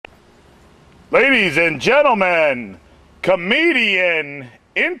Ladies and gentlemen, comedian,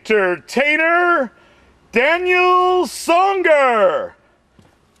 entertainer, Daniel Songer.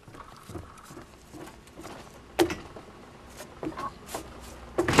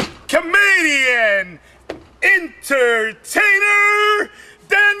 Comedian, entertainer,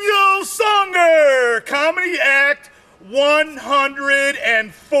 Daniel Songer. Comedy act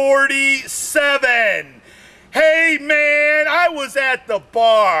 147. Hey man, I was at the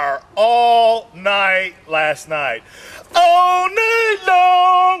bar all night last night. All night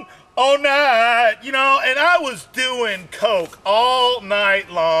long, all night, and I was doing coke all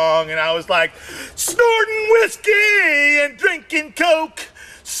night long, and I was like snorting whiskey and drinking coke.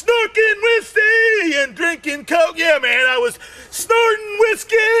 Snorting whiskey and drinking coke. Yeah, man, I was snorting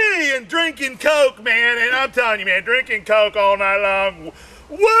whiskey and drinking coke, man, and I'm telling you, man, drinking coke all night long.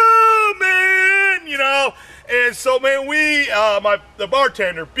 Whoa, man, And so, man, the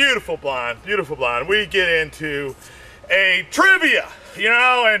bartender, beautiful blonde, we get into a trivia,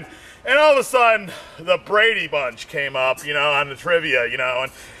 and all of a sudden, the Brady bunch came up, on the trivia,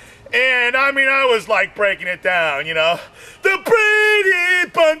 and I mean, I was like breaking it down, the Brady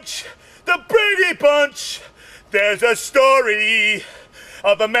bunch, there's a story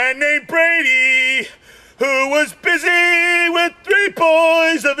of a man named Brady who was busy with 3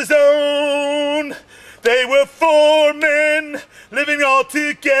 boys of his own. They were 4 men living all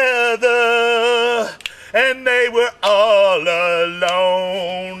together, and they were all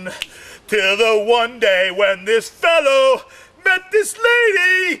alone. Till the one day when this fellow met this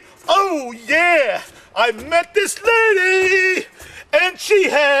lady. Oh yeah, I met this lady, and she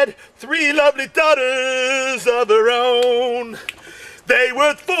had 3 lovely daughters of her own. They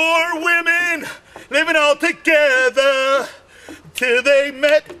were 4 women living all together till they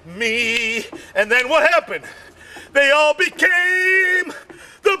met me. And then what happened? They all became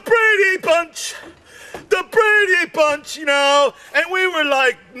the Brady bunch. The Brady bunch, and we were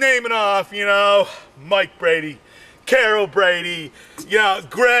like naming off, Mike Brady, Carol Brady,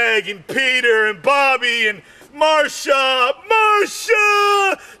 Greg and Peter and Bobby and Marsha,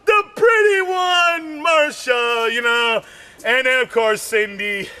 the pretty one, Marsha, and then of course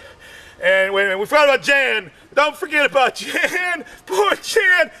Cindy, and wait a minute, we forgot about Jan. Don't forget about Jan. Poor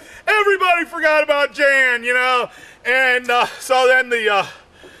Jan. Everybody forgot about Jan, and so then the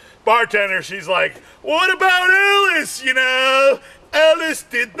bartender, she's like, what about Alice, Alice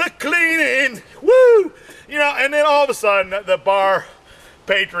did the cleaning, woo, and then all of a sudden the bar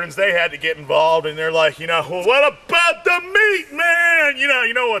patrons, they had to get involved, and they're like, well, what about the meat, man? You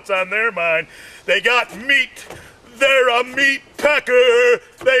know what's on their mind. They got meat. They're a meat packer.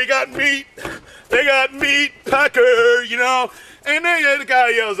 They got meat packer, and then the guy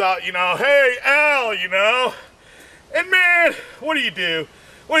yells out, hey, Al, and man, what do?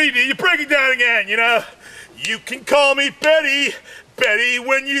 You break it down again, You can call me Betty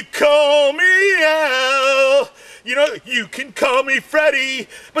when you call me Al. You can call me Freddie,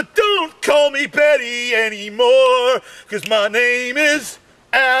 but don't call me Betty anymore, 'cause my name is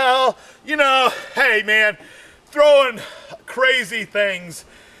Al. Hey man, throwing crazy things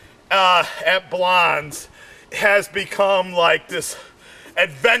at blondes has become like this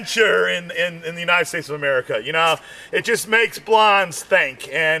adventure in the United States of America. It just makes blondes think.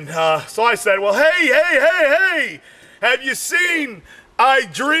 And so I said, well, hey, have you seen I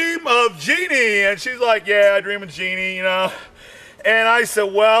Dream of Jeannie? And she's like, yeah, I Dream of Jeannie, And I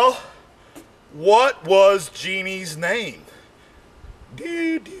said, well, what was Jeannie's name?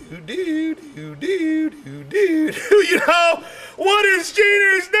 What is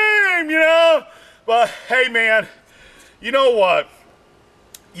Jeannie's name, But hey man, you know what?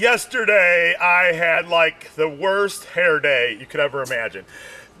 Yesterday I had like the worst hair day you could ever imagine.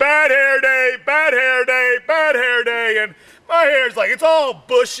 Bad hair day, and my hair's like, it's all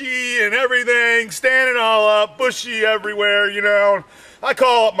bushy and everything, standing all up, bushy everywhere, I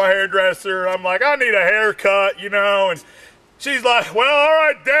call up my hairdresser, I'm like, I need a haircut, and she's like, well, all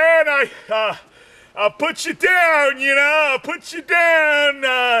right, Dan, I'll put you down, I'll put you down,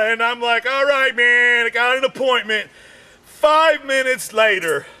 and I'm like, all right, man, I got an appointment. 5 minutes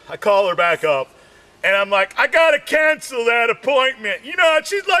later, I call her back up, and I'm like, I gotta cancel that appointment. And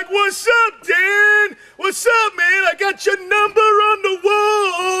she's like, what's up, Dan? What's up, man? I got your number on the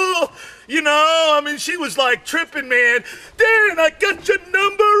wall. She was like tripping, man. Dan, I got your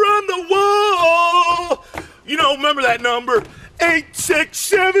number on the wall. Remember that number?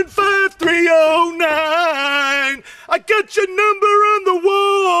 8675309. I got your number on the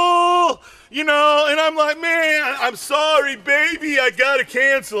wall. And I'm like, man, I'm sorry, baby, I gotta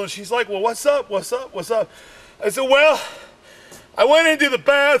cancel. And she's like, well, what's up? I said, well, I went into the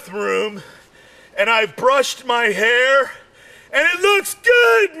bathroom and I've brushed my hair, and it looks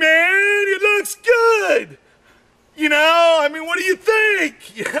good, man. It looks good. You know, I mean, what do you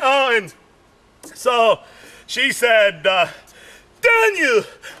think? You know, and so she said, Daniel,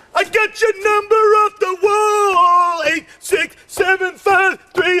 I got your number off the wall,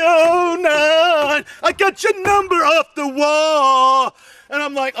 8675309. I got your number off the wall. And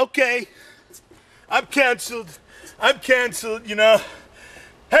I'm like, okay, I'm canceled, you know.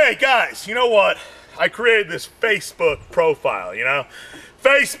 Hey guys, you know what? I created this Facebook profile, you know.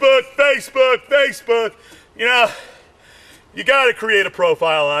 Facebook, you know. You gotta create a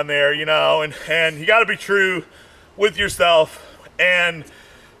profile on there, you know, and you gotta be true with yourself and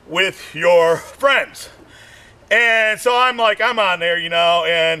with your friends. And so I'm on there, you know,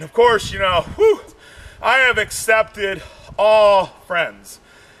 and of course, you know, I have accepted all friends.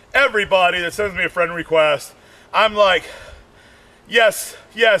 Everybody that sends me a friend request, I'm like, yes,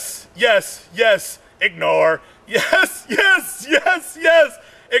 ignore. Yes,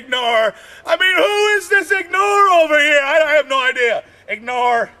 ignore. I mean, who is this ignore over here? I have no idea.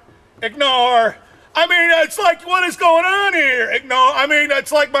 Ignore. I mean, it's like, what is going on here? Ignore. I mean,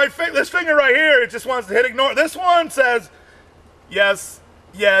 it's like this finger right here, it just wants to hit ignore. This one says, yes,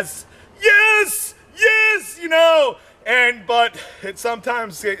 you know. But it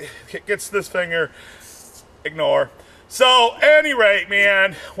sometimes it gets this finger, ignore. So, at any rate,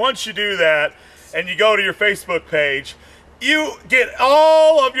 man, once you do that, and you go to your Facebook page, you get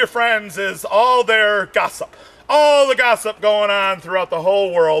all of your friends is all their gossip. All the gossip going on throughout the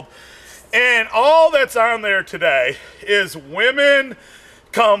whole world. And all that's on there today is women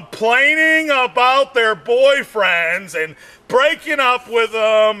complaining about their boyfriends and breaking up with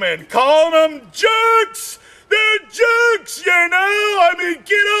them and calling them jerks. They're jerks, you know. I mean,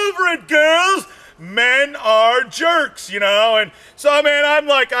 get over it, girls. Men are jerks, you know. And so, man, I'm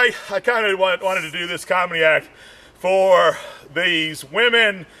like, I kind of wanted to do this comedy act for these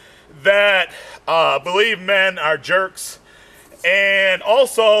women that believe men are jerks, and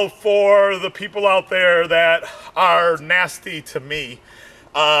also for the people out there that are nasty to me,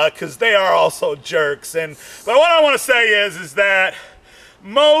 because they are also jerks. But what I want to say is that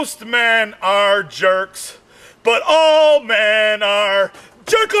most men are jerks, but all men are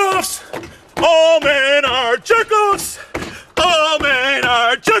jerk-offs. All men are jerk-offs. All men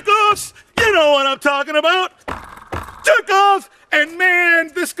are jerk-offs. You know what I'm talking about. Jerk-off. And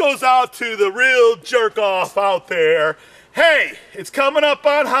man, this goes out to the real jerk-off out there. Hey, it's coming up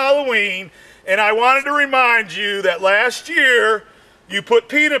on Halloween, and I wanted to remind you that last year you put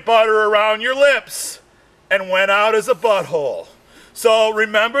peanut butter around your lips and went out as a butthole. So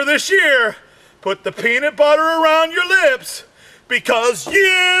remember this year, put the peanut butter around your lips, because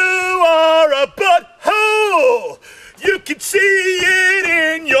you are a butthole. You can see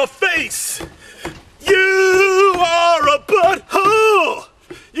it in your face. You are a butthole.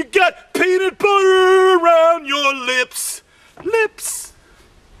 You got peanut butter around your lips.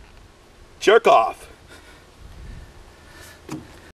 Jerk off.